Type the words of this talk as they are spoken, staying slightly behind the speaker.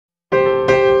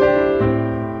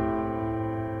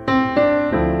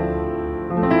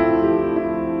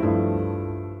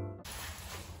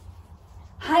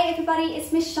everybody,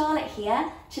 it's Miss Charlotte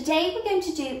here. Today we're going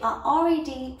to do our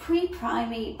RAD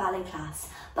Pre-Primary ballet class.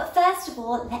 But first of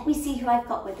all, let me see who I've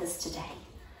got with us today.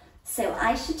 So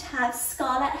I should have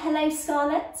Scarlett. Hello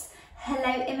Scarlett.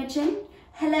 Hello Imogen.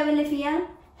 Hello Olivia.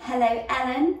 Hello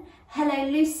Ellen. Hello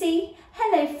Lucy.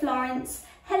 Hello Florence.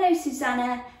 Hello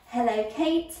Susanna. Hello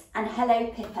Kate. And hello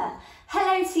Pippa.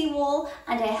 Hello to you all,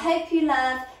 and I hope you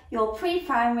love your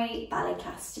pre-primary ballet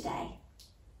class today.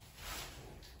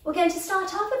 We're going to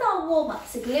start off with our warm-up,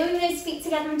 so gluing those feet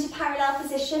together into parallel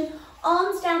position,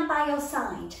 arms down by your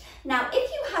side. Now,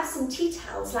 if you have some tea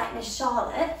towels like Miss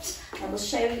Charlotte, I will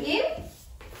show you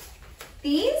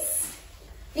these.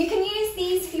 You can use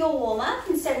these for your warm-up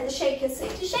instead of the shakers. So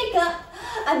to shake up,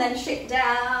 and then shake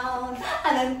down,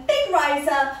 and then big rise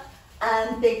up,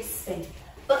 and big spin.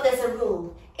 But there's a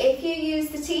rule. If you use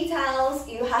the tea towels,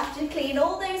 you have to clean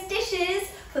all those dishes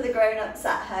for the grown-ups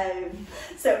at home.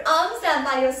 So arms down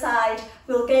by your side,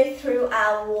 we'll go through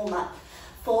our warm-up.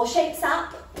 4 shakes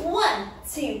up, 1,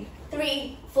 2,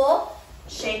 3, 4.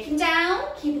 Shaking down,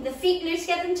 keeping the feet glued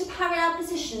together into parallel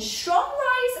position. Strong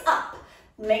rise up.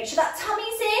 Make sure that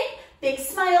tummy's in. Big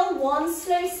smile, 1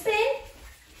 slow spin.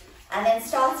 And then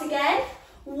start again.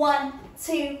 1,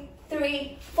 2,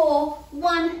 3, 4.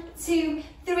 1, 2,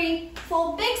 3,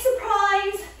 4. Big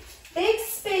surprise, big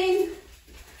spin,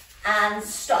 and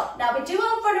stop. Now we do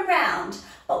our run around,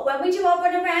 but when we do our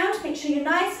run around, make sure you're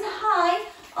nice and high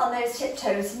on those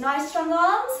tiptoes. Nice strong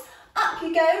arms. Up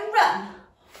you go, run.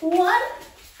 1,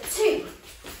 2,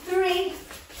 3,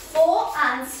 4,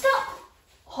 and stop.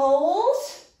 Hold,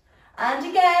 and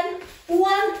again.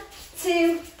 1,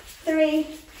 2, 3,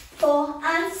 4,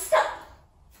 and stop.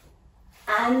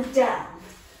 And down.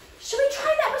 Should we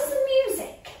try that with some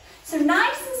music? So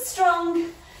nice and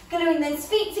strong, gluing those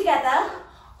feet together,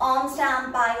 arms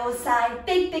down by your side,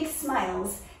 big, big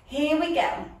smiles. Here we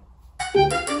go. Here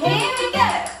we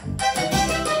go.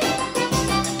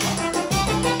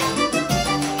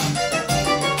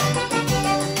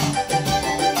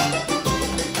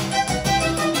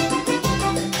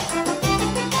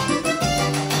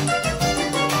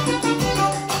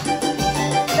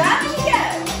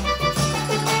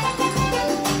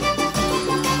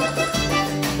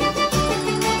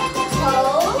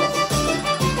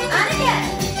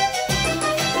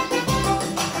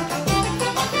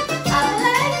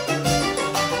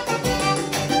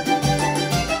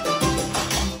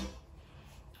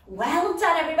 Well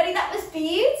done everybody, that was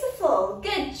beautiful,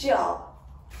 good job.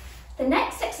 The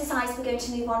next exercise we're going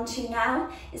to move on to now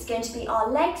is going to be our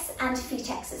legs and feet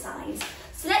exercise.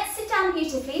 So let's sit down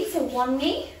beautifully, so 1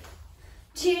 knee,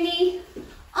 2 knee,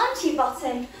 onto your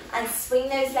bottom and swing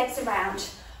those legs around.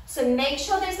 So make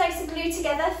sure those legs are glued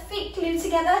together, feet glued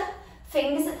together,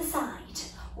 fingers at the side.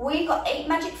 We've got 8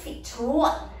 magic feet.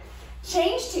 1,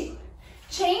 change 2,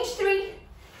 change 3,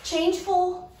 change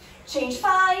 4, change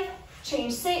 5,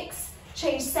 change 6,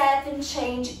 change 7,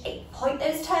 change 8. Point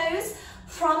those toes.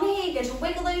 From here, you're going to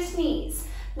wiggle those knees.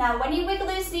 Now, when you wiggle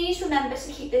those knees, remember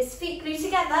to keep those feet glued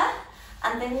together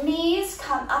and the knees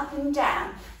come up and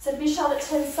down. So Miss Charlotte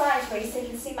turns sideways so you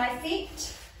can see my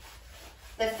feet.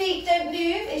 The feet don't move,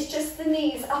 it's just the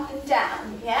knees up and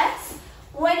down, yes?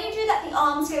 When you do that, the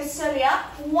arms go slowly up.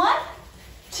 1,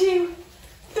 2,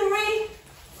 3,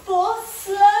 4.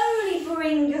 Slowly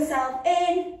bring yourself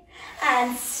in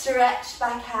and stretch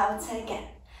back out again.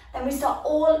 Then we start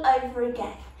all over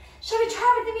again. Shall we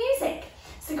try with the music?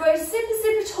 So grow super,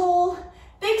 super tall,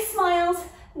 big smiles,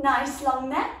 nice long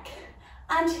neck,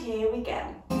 and here we go.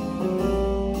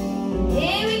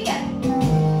 Here we go.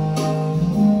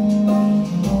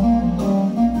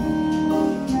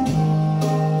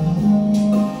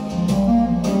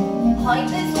 Point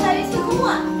those toes for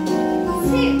 1,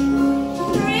 2,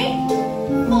 3,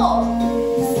 4.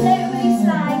 Slowly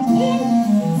slide in,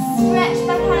 stretch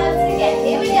back out again.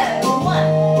 Here we go. 1.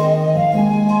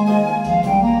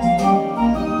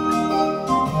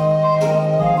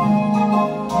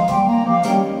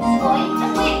 Point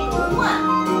and wiggle. 1,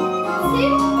 2,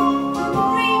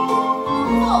 3,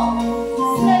 4.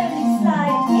 Slowly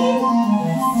slide in,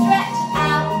 stretch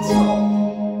out tall.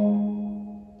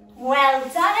 Well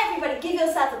done everybody, give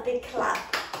yourself a big clap.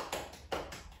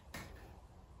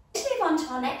 On to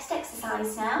our next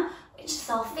exercise now, which is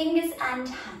our fingers and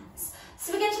hands.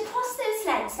 So we're going to cross those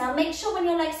legs. Now make sure when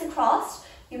your legs are crossed,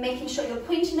 you're making sure you're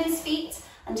pointing those feet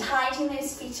and hiding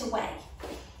those feet away.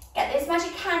 Get those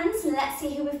magic hands and let's see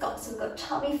who we've got. So we've got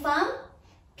Tommy Thumb,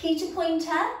 Peter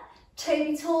Pointer,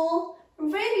 Toby Tall,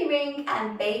 Ruby Ring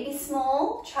and Baby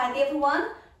Small. Try the other one.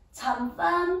 Tom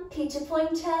Thumb, Peter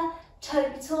Pointer,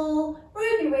 Toby Tall,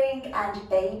 Ruby Ring and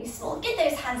Baby Small. Give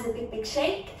those hands a big, big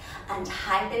shake and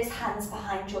hide those hands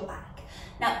behind your back.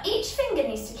 Now each finger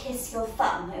needs to kiss your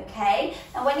thumb, okay?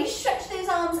 Now when you stretch those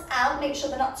arms out, make sure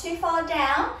they're not too far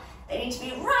down. They need to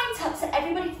be right up so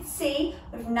everybody can see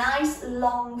with nice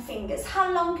long fingers.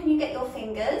 How long can you get your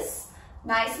fingers?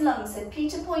 Nice and long, so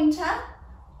Peter Pointer,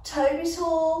 Toby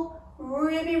Tall,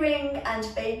 Ruby Ring and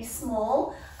Baby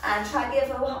Small. And try the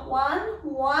other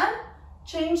one,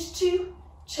 change 2,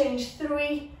 change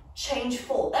 3, change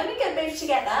 4. Then we go both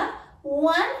together.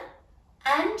 1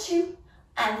 and 2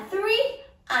 and 3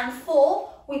 and 4.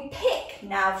 We pick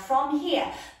now from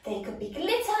here. They could be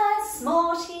glitter,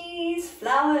 Smarties,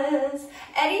 flowers,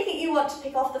 anything you want to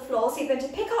pick off the floor. So you're going to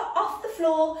pick up off the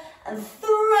floor and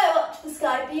throw up to the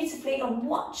sky beautifully and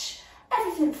watch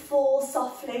everything fall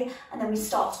softly, and then we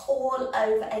start all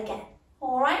over again.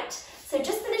 All right, so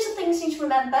just the little things you need to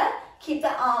remember. Keep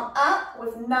that arm up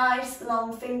with nice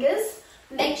long fingers.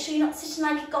 Make sure you're not sitting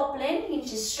like a goblin. You need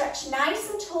to stretch nice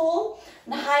and tall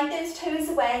and hide those toes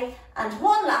away. And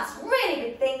one last really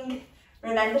big thing,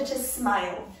 remember to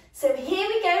smile. So here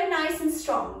we go, nice and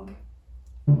strong.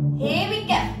 Here we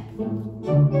go.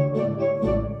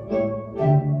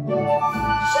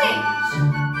 Change.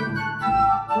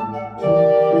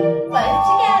 Both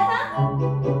together.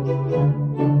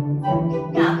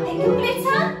 Now pick your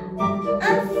glitter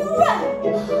and throw.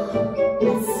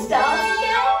 Let's start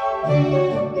again.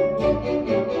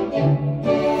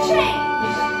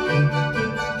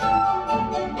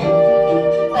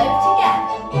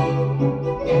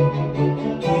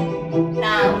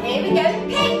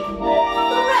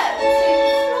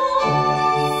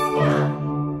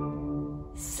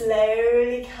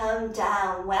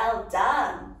 Down, well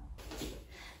done.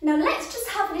 Now let's just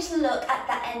have a little look at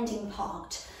that ending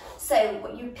part. So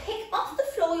you pick off the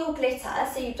floor your glitter,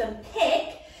 so you've done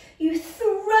pick, you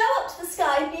throw up to the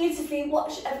sky beautifully,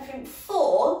 watch everything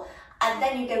fall, and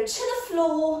then you go to the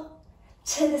floor,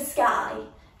 to the sky.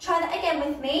 Try that again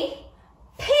with me.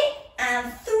 Pick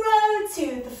and throw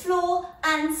to the floor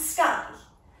and sky.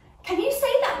 Can you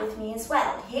say that with me as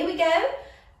well? Here we go.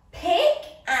 Pick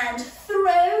and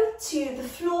throw to the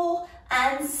floor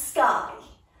and sky.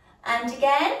 And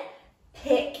again,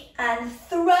 pick and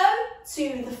throw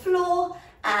to the floor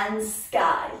and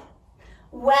sky.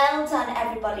 Well done,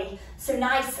 everybody. So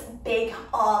nice big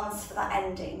arms for that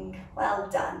ending. Well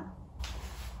done.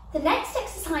 The next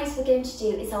exercise we're going to do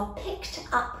is our picked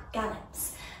up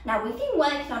gallops. Now we've been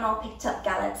working on our picked up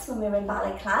gallops when we were in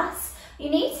ballet class. You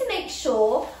need to make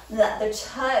sure that the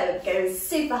toe goes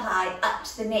super high up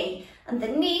to the knee and the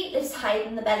knee lifts higher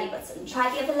than the belly button. Try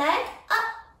the other leg,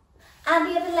 up, and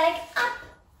the other leg, up,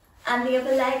 and the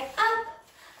other leg, up,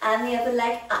 and the other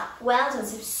leg, up. Well done,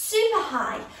 so super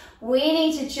high. We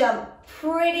need to jump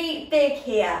pretty big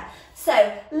here.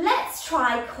 So let's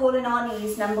try calling our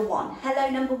knees number 1. Hello,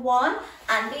 number 1,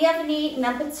 and the other knee,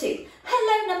 number 2.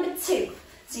 Hello, number 2.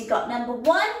 So you've got number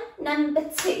 1, number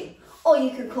 2. Or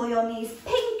you could call your knees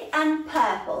pink and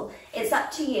purple. It's up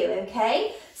to you,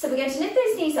 okay? So we're going to lift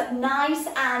those knees up nice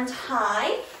and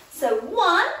high. So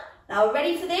 1, now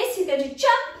ready for this, you're going to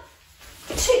jump,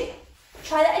 2.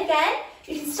 Try that again.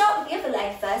 You can start with the other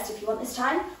leg first if you want this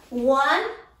time.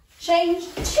 1, change,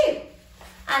 2.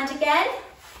 And again,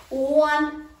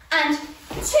 1 and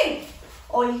 2.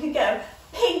 Or you could go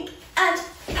pink and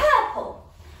purple,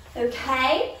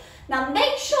 okay? Now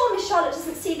make sure Miss Charlotte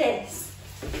doesn't see this.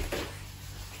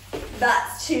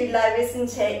 That's too low,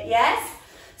 isn't it? Yes?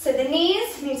 So the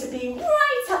knees need to be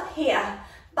right up here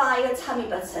by your tummy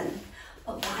button.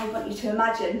 But what I want you to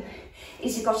imagine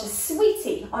is you've got a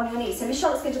sweetie on your knee. So Miss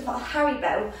Charlotte's going to put a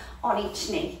Haribo on each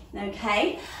knee,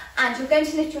 okay? And you're going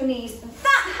to lift your knees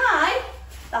that high,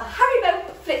 the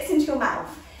Haribo flips into your mouth.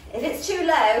 If it's too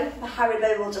low, the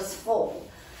Haribo will just fall.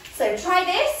 So try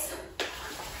this.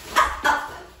 Up,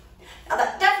 up. Now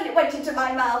that definitely went into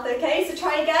my mouth, okay? So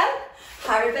try again.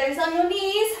 Haribo's on your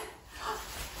knees.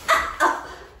 Up, up.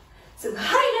 So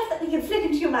high enough that they can flip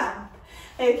into your mouth,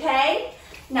 okay?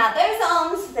 Now those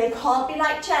arms, they can't be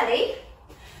like jelly,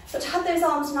 but have those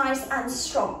arms nice and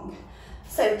strong.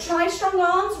 So try strong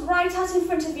arms right out in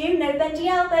front of you, no bendy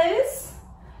elbows,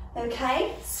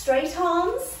 okay? Straight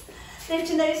arms,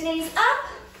 lifting those knees up,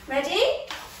 ready?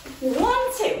 1,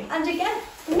 2, and again,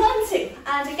 1, 2,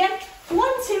 and again,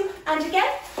 1, 2, and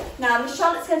again. Now Miss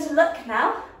Charlotte's going to look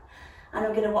now, and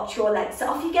I'm going to watch your legs. So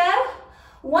off you go.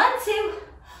 1, 2,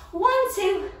 1,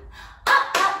 2,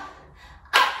 up, up,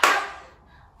 up, up,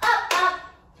 up, up,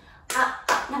 up,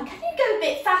 up. Now can you go a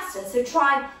bit faster? So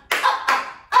try up, up,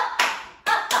 up,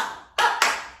 up, up, up, up.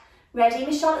 Ready?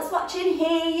 Miss Charlotte's watching.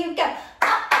 Here you go. Up,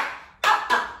 up,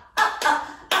 up, up, up, up, up,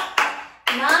 up.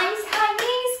 Nice high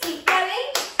knees. Keep going.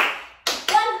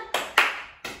 1.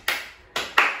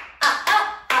 Up, up,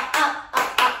 up, up,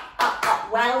 up,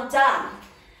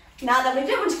 Now then, we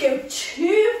don't want to go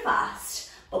too fast,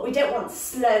 but we don't want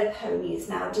slow ponies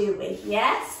now, do we?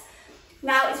 Yes?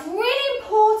 Now, it's really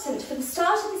important for the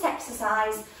start of this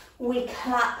exercise, we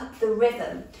clap the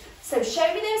rhythm. So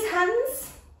show me those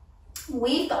hands.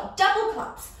 We've got double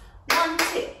claps. 1,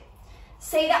 2.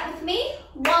 Say that with me.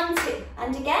 1, 2.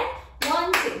 And again.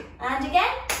 1, 2. And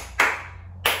again.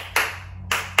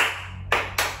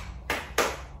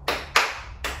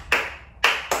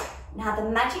 Now the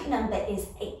magic number is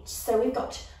 8. So we've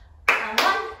got 1,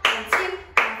 and 2,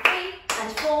 and 3,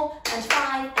 and 4, and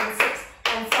 5, and 6,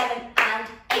 and 7, and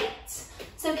 8.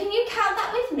 So can you count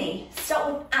that with me?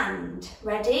 Start with and.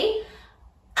 Ready?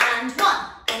 And 1,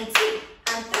 and 2,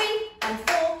 and 3, and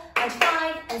 4, and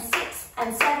 5, and 6,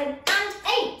 and 7, and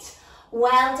 8.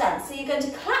 Well done. So you're going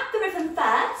to clap the rhythm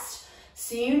first,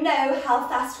 so you know how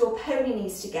fast your pony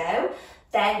needs to go.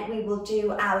 Then we will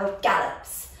do our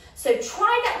gallops. So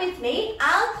try that with me.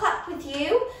 I'll clap with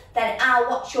you, then I'll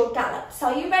watch your gallops.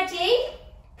 Are you ready?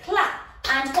 Clap.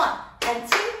 And 1,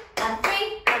 and 2, and 3,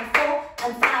 and 4,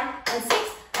 and 5, and 6,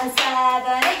 and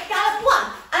 7, 8. Gallop.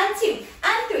 1, and 2,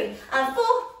 and 3, and 4,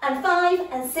 and 5,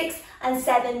 and 6, and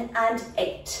 7, and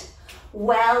 8.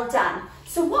 Well done.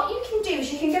 So what you can do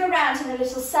is you can go around in a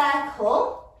little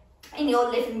circle in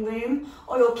your living room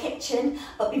or your kitchen,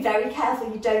 but be very careful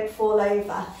you don't fall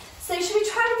over. So should we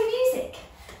try with the music?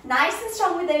 Nice and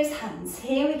strong with those hands.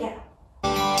 Here we go.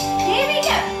 Here we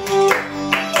go.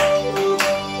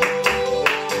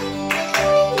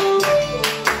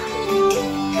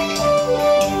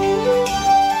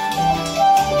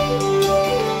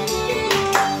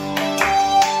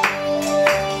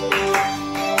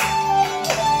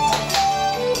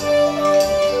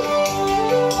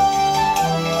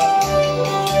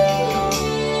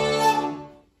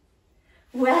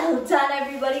 Well done,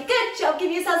 everybody. Good job.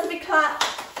 Give yourselves a big clap.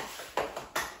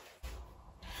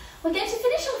 We're going to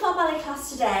finish off our ballet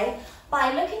class today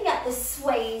by looking at the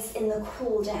sways in the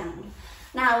cool down.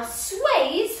 Now,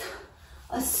 sways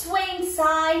are swaying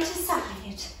side to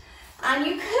side, and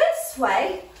you could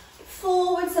sway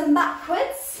forwards and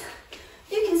backwards.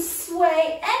 You can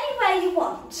sway any way you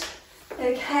want,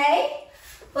 okay?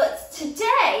 But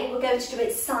today we're going to do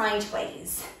it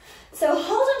sideways. So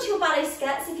hold on to your ballet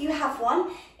skirts if you have one.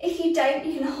 If you don't,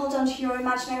 you can hold on to your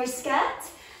imaginary skirt.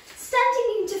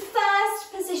 Standing into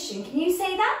first position. Can you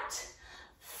say that?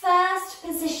 First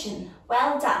position.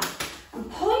 Well done.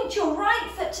 And point your right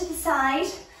foot to the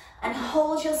side and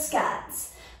hold your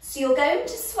skirts. So you're going to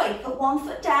sway. Put one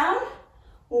foot down.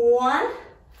 1.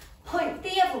 Point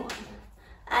the other one.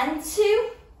 And 2.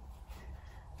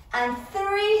 And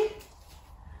 3.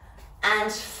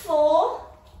 And 4.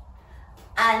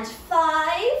 And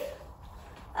 5.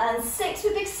 And 6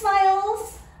 with big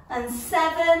smiles. And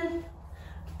 7.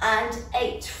 And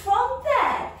 8. From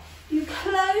there, you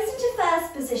close into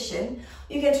first position.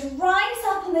 You're going to rise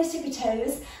up on those tippy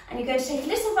toes, and you're going to take a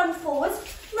little run forwards,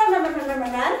 run,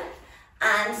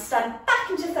 and stand back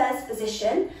into first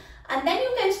position. And then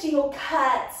you're going to do your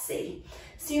curtsy.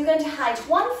 So you're going to hide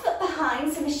one foot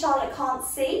behind so Miss Charlotte can't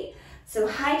see. So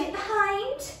hide it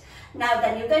behind. Now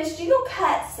then, you're going to do your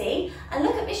curtsy, and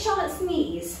look at Miss Charlotte's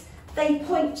knees. They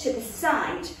point to the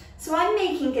side. So I'm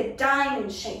making a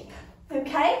diamond shape.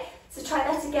 Okay, so try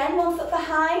that again. One foot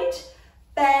behind,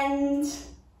 bend,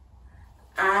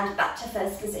 and back to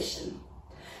first position.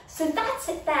 So that's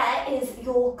it. There is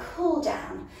your cool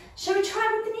down. Shall we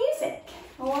try with the music?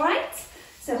 All right.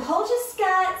 So hold your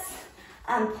skirts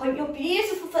and point your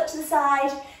beautiful foot to the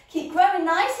side. Keep growing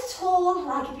nice and tall,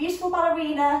 like a beautiful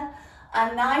ballerina.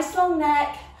 A nice long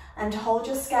neck, and hold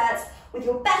your skirts with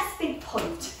your best big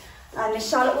point. And Miss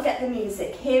Charlotte will get the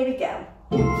music. Here we go.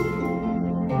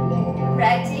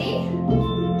 Ready?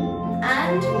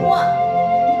 And 1, 2, 3,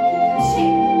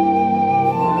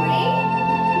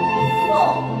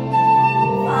 4,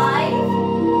 5,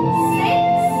 6,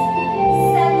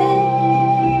 7,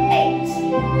 8.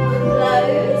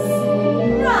 Close,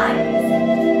 rise,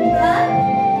 run,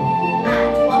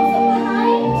 and 1 foot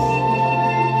behind.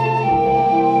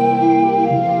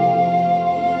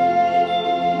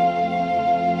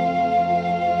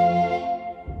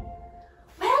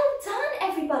 Well done,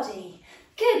 everybody.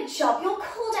 Good job. Your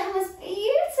cool down was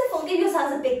beautiful. Give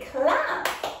yourselves a big clap.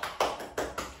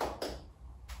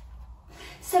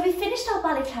 So we finished our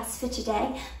ballet class for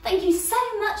today. Thank you so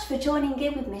much for joining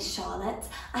in with Miss Charlotte.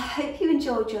 I hope you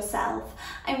enjoyed yourself.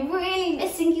 I'm really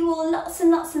missing you all lots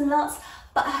and lots and lots,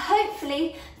 but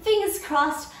hopefully, fingers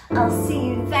crossed, I'll see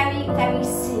you very, very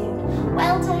soon.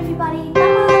 Well done, everybody. Bye.